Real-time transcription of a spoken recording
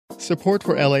Support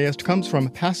for LAist comes from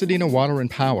Pasadena Water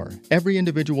and Power. Every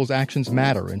individual's actions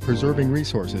matter in preserving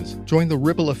resources. Join the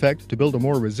ripple effect to build a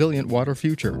more resilient water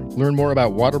future. Learn more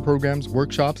about water programs,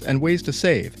 workshops, and ways to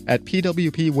save at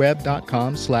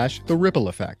pwpweb.com/the ripple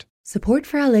effect. Support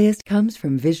for LAist comes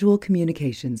from Visual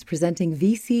Communications, presenting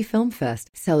VC Film Fest,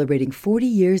 celebrating 40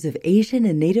 years of Asian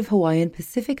and Native Hawaiian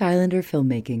Pacific Islander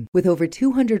filmmaking, with over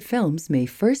 200 films May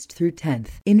 1st through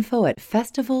 10th. Info at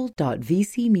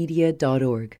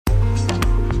festival.vcmedia.org.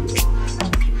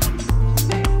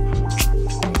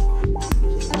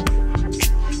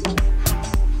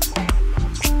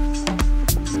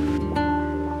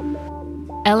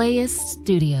 LAist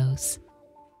Studios.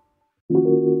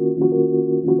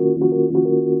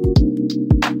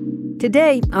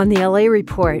 Today on the LA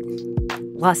Report,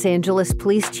 Los Angeles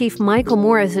Police Chief Michael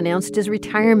Moore has announced his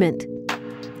retirement.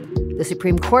 The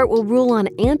Supreme Court will rule on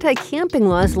anti-camping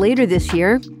laws later this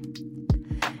year.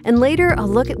 And later, a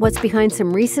look at what's behind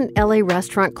some recent LA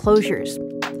restaurant closures.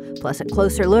 Plus, a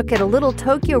closer look at a little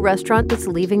Tokyo restaurant that's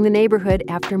leaving the neighborhood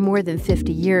after more than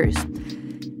 50 years.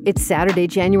 It's Saturday,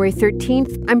 January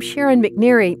 13th. I'm Sharon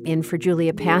McNary, in for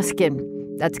Julia Paskin.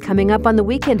 That's coming up on the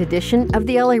weekend edition of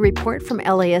the LA Report from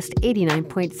LAist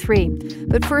 89.3.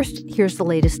 But first, here's the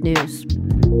latest news.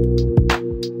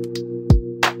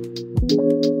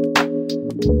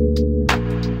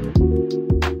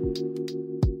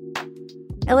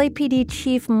 LAPD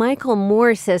Chief Michael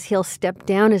Moore says he'll step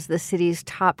down as the city's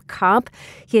top cop.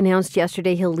 He announced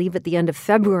yesterday he'll leave at the end of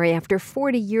February after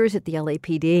 40 years at the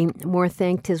LAPD. Moore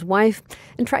thanked his wife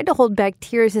and tried to hold back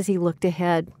tears as he looked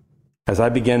ahead. As I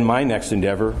begin my next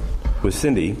endeavor with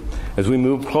Cindy, as we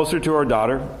move closer to our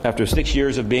daughter after 6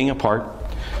 years of being apart,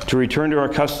 to return to our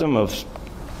custom of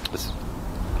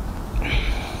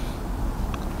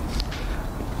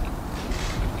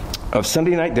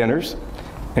Sunday night dinners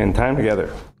and time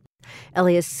together.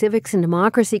 LAist Civics and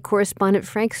Democracy correspondent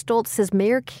Frank Stoltz says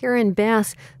Mayor Karen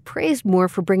Bass praised Moore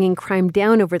for bringing crime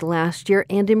down over the last year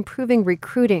and improving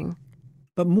recruiting.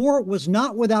 But Moore was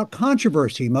not without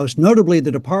controversy. Most notably,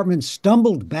 the department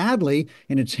stumbled badly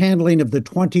in its handling of the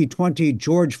 2020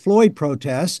 George Floyd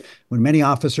protests, when many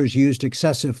officers used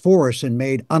excessive force and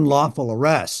made unlawful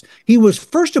arrests. He was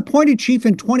first appointed chief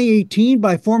in 2018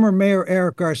 by former Mayor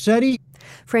Eric Garcetti.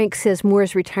 Frank says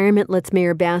Moore's retirement lets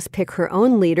Mayor Bass pick her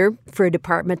own leader for a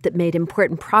department that made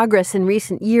important progress in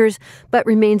recent years, but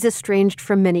remains estranged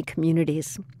from many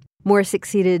communities. Moore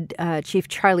succeeded Chief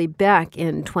Charlie Beck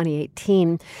in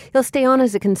 2018. He'll stay on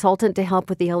as a consultant to help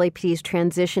with the LAPD's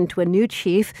transition to a new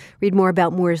chief. Read more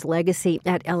about Moore's legacy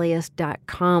at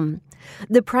LAist.com.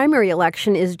 The primary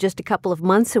election is just a couple of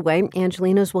months away.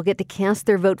 Angelenos will get to cast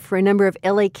their vote for a number of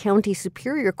LA County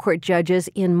Superior Court judges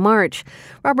in March.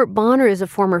 Robert Bonner is a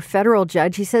former federal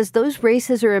judge. He says those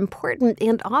races are important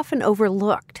and often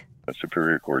overlooked.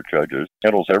 Superior Court judges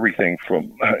handles everything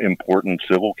from important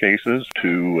civil cases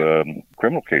to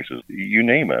criminal cases. You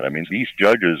name it. I mean, these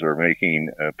judges are making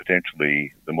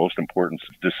potentially the most important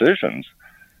decisions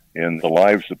in the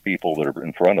lives of people that are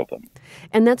in front of them.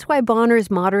 And that's why Bonner is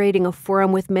moderating a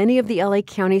forum with many of the LA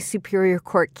County Superior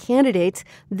Court candidates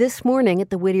this morning at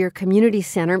the Whittier Community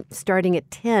Center, starting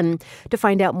at 10. To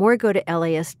find out more, go to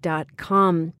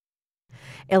LAist.com.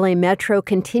 LA Metro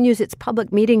continues its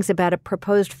public meetings about a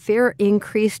proposed fare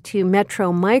increase to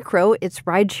Metro Micro, its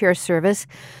rideshare service.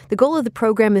 The goal of the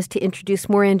program is to introduce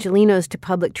more Angelenos to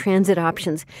public transit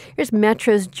options. Here's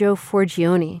Metro's Joe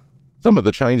Forgione. Some of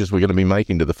the changes we're going to be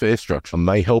making to the fare structure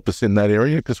may help us in that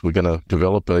area, because we're going to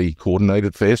develop a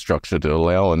coordinated fare structure to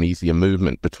allow an easier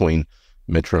movement between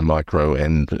Metro Micro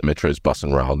and Metro's bus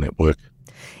and rail network.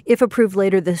 If approved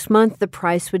later this month, the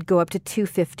price would go up to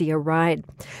 $2.50 a ride.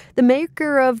 The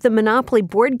maker of the Monopoly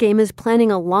board game is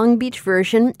planning a Long Beach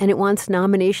version, and it wants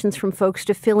nominations from folks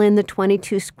to fill in the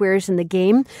 22 squares in the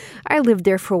game. I lived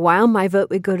there for a while. My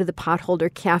vote would go to the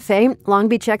Potholder Cafe. Long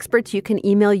Beach experts, you can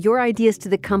email your ideas to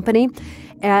the company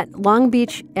at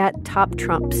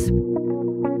longbeach@toptrumps.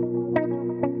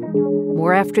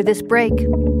 More after this break.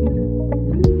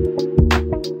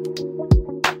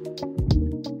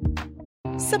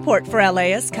 Support for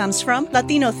LAist comes from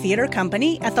Latino Theater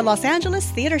Company at the Los Angeles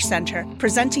Theater Center,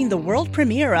 presenting the world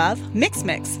premiere of Mix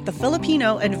Mix, The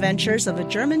Filipino Adventures of a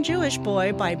German-Jewish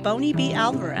Boy by Bonnie B.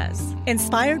 Alvarez.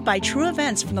 Inspired by true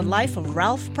events from the life of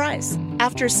Ralph Price.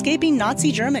 After escaping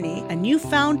Nazi Germany, a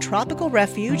newfound tropical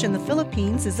refuge in the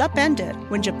Philippines is upended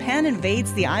when Japan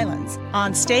invades the islands.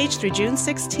 On stage through June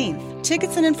 16th.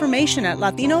 Tickets and information at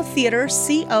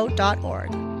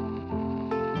latinotheaterco.org.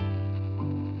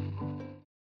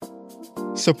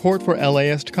 Support for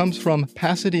LAist comes from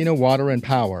Pasadena Water and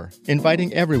Power,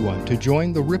 inviting everyone to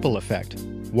join the ripple effect.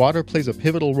 Water plays a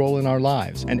pivotal role in our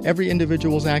lives, and every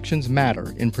individual's actions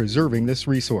matter in preserving this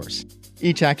resource.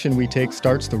 Each action we take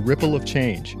starts the ripple of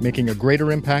change, making a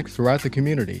greater impact throughout the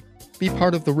community. Be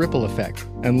part of the ripple effect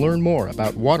and learn more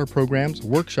about water programs,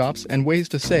 workshops, and ways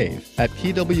to save at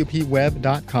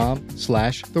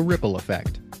pwpweb.com/the ripple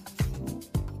effect.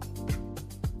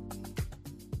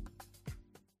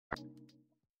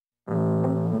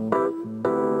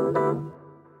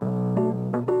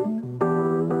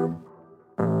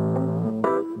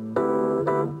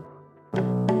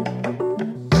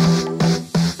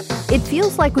 It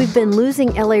feels like we've been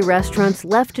losing LA restaurants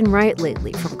left and right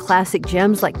lately, from classic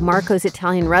gems like Marco's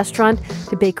Italian Restaurant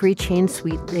to bakery chain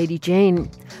Sweet Lady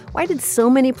Jane. Why did so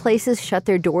many places shut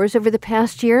their doors over the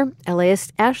past year?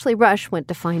 LAist Ashley Rush went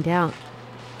to find out.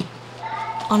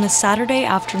 On a Saturday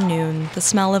afternoon, the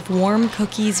smell of warm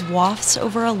cookies wafts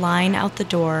over a line out the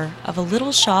door of a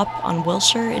little shop on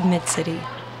Wilshire in Mid-City.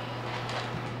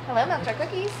 Hello, Milk Jar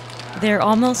Cookies. They're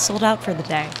almost sold out for the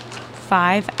day,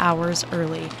 5 hours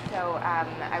early. So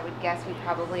I would guess we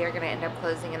probably are going to end up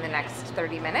closing in the next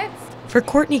 30 minutes. For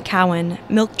Courtney Cowan,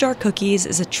 Milk Jar Cookies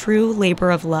is a true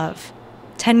labor of love.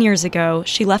 10 years ago,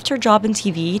 she left her job in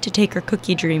TV to take her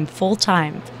cookie dream full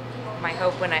time. My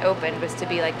hope when I opened was to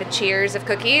be like the Cheers of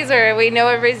cookies, or we know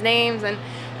everybody's names, and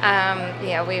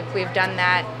we've done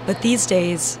that. But these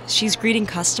days, she's greeting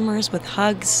customers with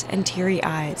hugs and teary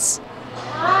eyes.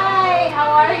 Hi,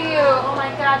 how are you? Oh my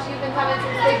gosh, you've been coming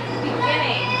since the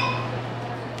beginning.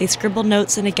 They scribble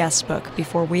notes in a guest book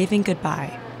before waving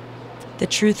goodbye. The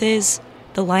truth is,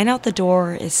 the line out the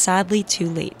door is sadly too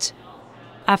late.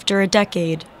 After a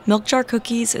decade, Milk Jar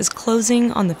Cookies is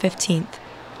closing on the 15th.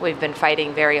 We've been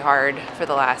fighting very hard for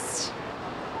the last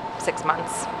 6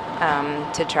 months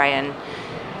to try and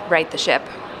right the ship.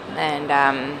 And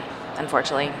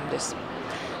unfortunately,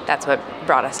 that's what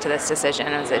brought us to this decision,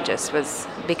 as it just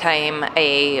became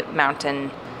a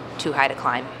mountain too high to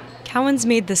climb. Cowan's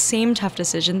made the same tough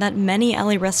decision that many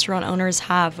LA restaurant owners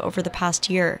have over the past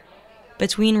year.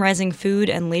 Between rising food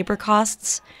and labor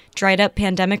costs, dried up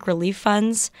pandemic relief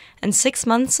funds, and 6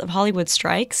 months of Hollywood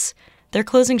strikes, they're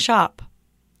closing shop.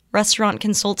 Restaurant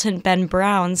consultant Ben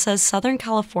Brown says Southern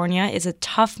California is a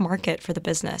tough market for the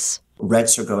business.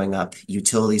 Rents are going up,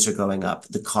 utilities are going up,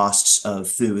 the costs of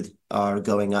food are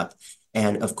going up.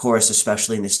 And of course,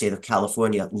 especially in the state of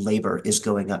California, labor is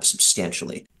going up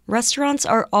substantially. Restaurants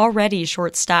are already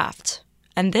short-staffed.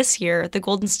 And this year, the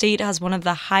Golden State has one of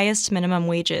the highest minimum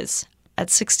wages, at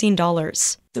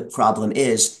 $16. The problem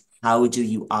is, how do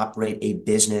you operate a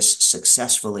business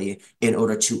successfully in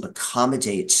order to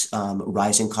accommodate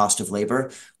rising cost of labor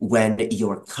when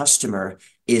your customer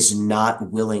is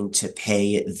not willing to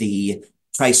pay the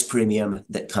price premium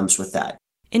that comes with that?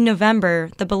 In November,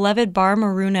 the beloved Bar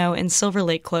Maruno in Silver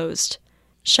Lake closed.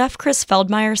 Chef Chris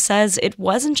Feldmeyer says it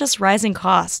wasn't just rising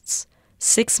costs.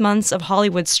 6 months of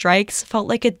Hollywood strikes felt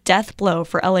like a death blow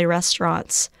for LA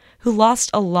restaurants, who lost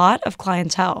a lot of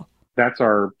clientele. That's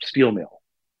our steel mill.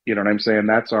 You know what I'm saying?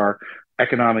 That's our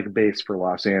economic base for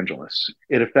Los Angeles.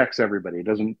 It affects everybody. It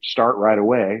doesn't start right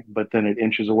away, but then it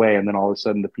inches away. And then all of a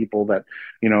sudden the people that,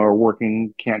 are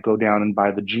working can't go down and buy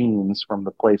the jeans from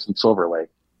the place in Silver Lake.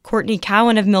 Courtney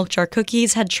Cowan of Milk Jar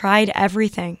Cookies had tried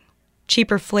everything.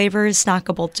 Cheaper flavors,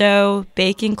 snackable dough,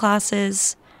 baking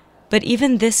classes. But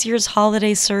even this year's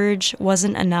holiday surge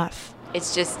wasn't enough.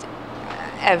 It's just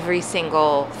every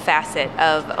single facet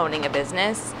of owning a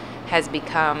business has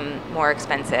become more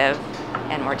expensive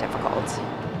and more difficult.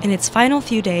 In its final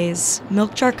few days,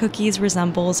 Milk Jar Cookies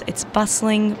resembles its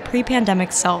bustling,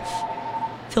 pre-pandemic self,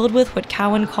 filled with what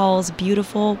Cowan calls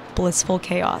beautiful, blissful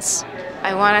chaos.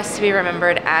 I want us to be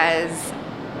remembered as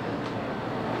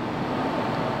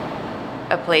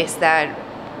a place that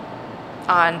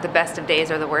on the best of days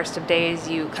or the worst of days,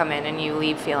 you come in and you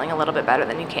leave feeling a little bit better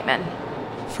than you came in.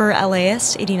 For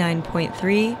LAist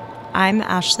 89.3, I'm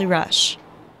Ashley Rush.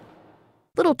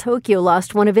 Little Tokyo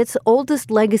lost one of its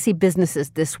oldest legacy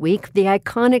businesses this week, the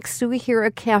iconic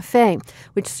Suihiro Cafe,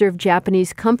 which served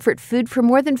Japanese comfort food for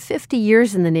more than 50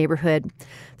 years in the neighborhood.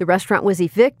 The restaurant was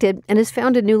evicted and has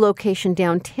found a new location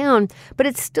downtown, but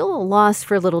it's still a loss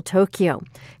for Little Tokyo.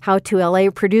 How to LA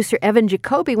producer Evan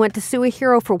Jacoby went to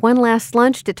Suihiro for one last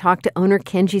lunch to talk to owner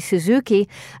Kenji Suzuki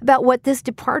about what this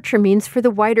departure means for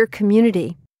the wider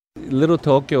community. Little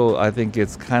Tokyo, I think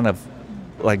it's kind of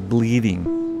like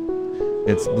bleeding.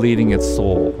 It's bleeding its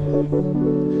soul.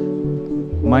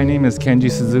 My name is Kenji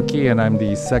Suzuki, and I'm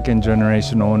the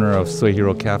second-generation owner of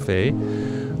Suihiro Cafe.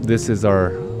 This is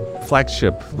our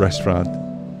flagship restaurant.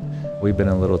 We've been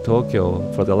in Little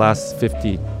Tokyo for the last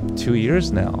 52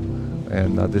 years now,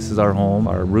 and this is our home.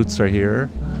 Our roots are here,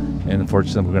 and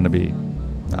unfortunately, we're going to be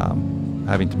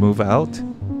having to move out.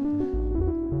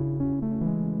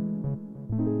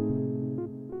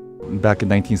 Back in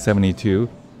 1972,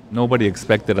 nobody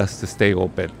expected us to stay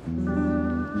open.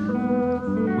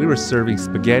 We were serving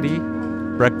spaghetti,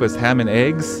 breakfast ham and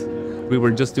eggs. We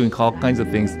were just doing all kinds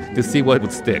of things to see what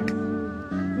would stick.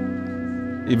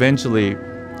 Eventually,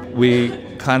 we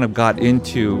kind of got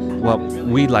into what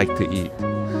we like to eat.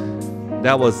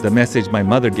 That was the message my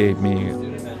mother gave me.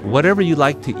 Whatever you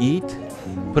like to eat,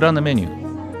 put on the menu.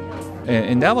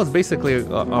 And that was basically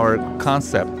our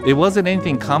concept. It wasn't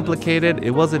anything complicated.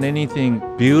 It wasn't anything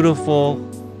beautiful.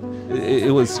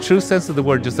 It was true sense of the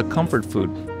word, just a comfort food.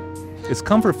 It's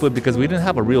comfort food because we didn't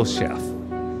have a real chef,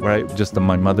 right? Just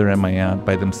my mother and my aunt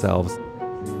by themselves.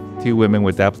 Two women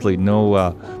with absolutely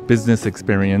no business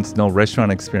experience, no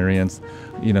restaurant experience.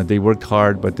 You know, they worked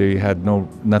hard, but they had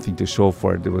nothing to show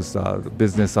for it. It was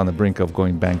business on the brink of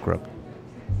going bankrupt.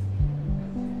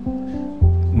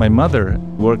 My mother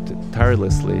worked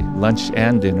tirelessly, lunch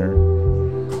and dinner.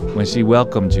 When she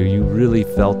welcomed you, you really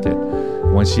felt it.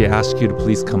 When she asked you to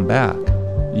please come back,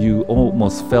 you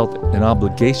almost felt an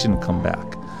obligation to come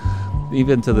back.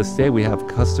 Even to this day, we have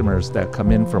customers that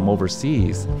come in from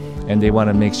overseas, and they want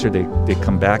to make sure they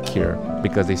come back here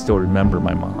because they still remember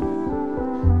my mom.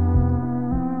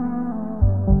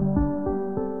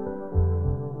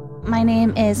 My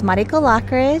name is Mariko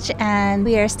Lockridge, and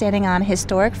we are standing on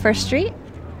historic First Street,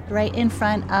 right in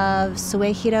front of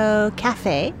Suehiro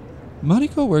Cafe.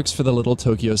 Mariko works for the Little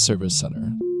Tokyo Service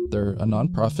Center. They're a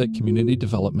nonprofit community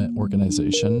development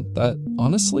organization that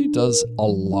honestly does a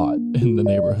lot in the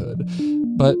neighborhood.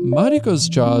 But Mariko's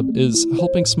job is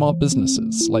helping small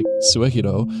businesses like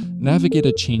Suehiro navigate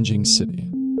a changing city.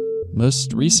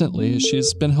 Most recently,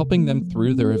 she's been helping them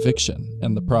through their eviction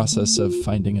and the process of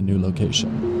finding a new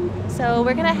location. So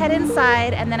we're gonna head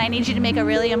inside, and then I need you to make a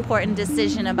really important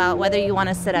decision about whether you want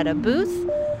to sit at a booth,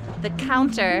 the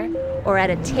counter, or at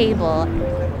a table.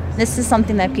 This is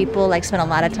something that people spend a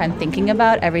lot of time thinking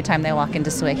about every time they walk into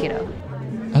Suehiro.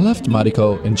 I left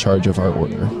Mariko in charge of our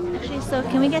order. Actually, so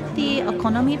can we get the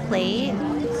okonomi plate?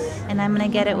 And I'm gonna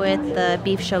get it with the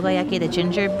beef shogoyaki, the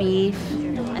ginger beef.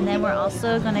 And then we're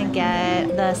also gonna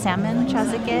get the salmon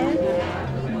chazake.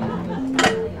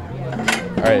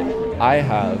 All right, I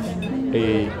have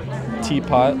a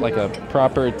teapot, like a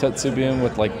proper tetsubun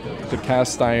with the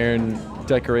cast iron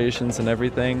decorations and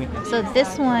everything. So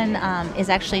this one is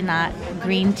actually not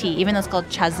green tea, even though it's called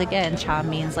chazake and cha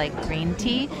means green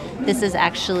tea. This is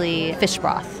actually fish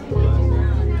broth.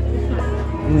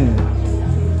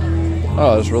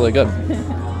 Oh, it's really good.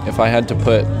 If I had to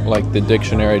put the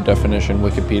dictionary definition,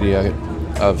 Wikipedia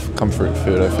of comfort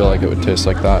food, I feel like it would taste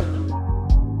like that.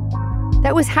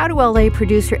 That was How to LA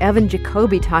producer Evan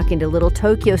Jacoby talking to Little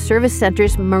Tokyo Service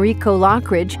Center's Mariko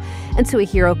Lockridge and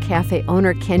Suehiro Cafe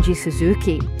owner Kenji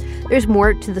Suzuki. There's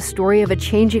more to the story of a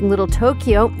changing Little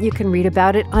Tokyo. You can read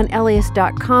about it on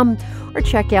LAist.com or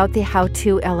check out the How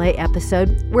to LA episode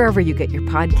wherever you get your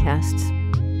podcasts.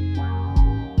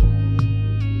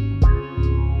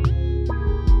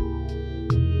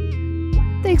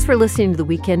 Thanks for listening to the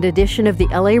weekend edition of the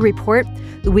LA Report.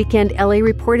 The Weekend LA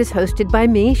Report is hosted by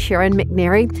me, Sharon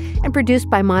McNary, and produced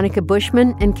by Monica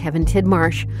Bushman and Kevin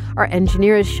Tidmarsh. Our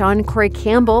engineer is Sean Corey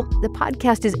Campbell. The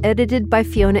podcast is edited by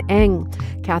Fiona Eng.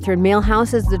 Catherine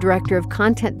Mailhouse is the Director of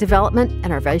Content Development,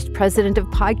 and our Vice President of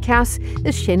Podcasts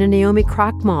is Shana Naomi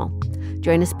Krochmal.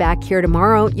 Join us back here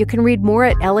tomorrow. You can read more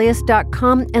at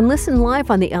LAist.com and listen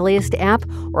live on the LAist app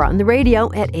or on the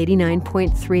radio at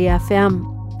 89.3 FM.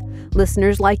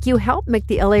 Listeners like you help make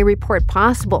the LA Report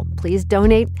possible. Please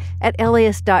donate at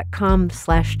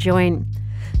LAist.com/join.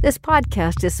 This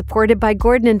podcast is supported by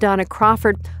Gordon and Donna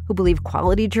Crawford, who believe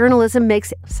quality journalism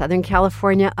makes Southern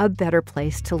California a better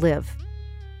place to live.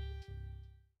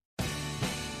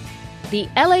 The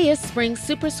LAist Spring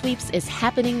Super Sweeps is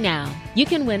happening now. You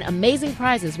can win amazing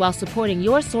prizes while supporting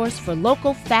your source for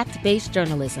local fact-based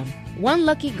journalism. One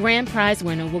lucky grand prize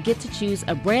winner will get to choose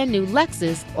a brand new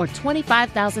Lexus or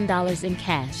 $25,000 in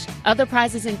cash. Other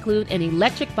prizes include an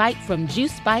electric bike from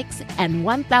Juice Bikes and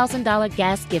 $1,000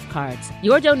 gas gift cards.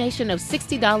 Your donation of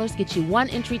 $60 gets you one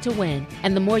entry to win,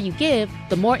 and the more you give,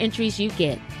 the more entries you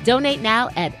get. Donate now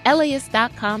at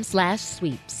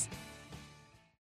LAist.com/sweeps.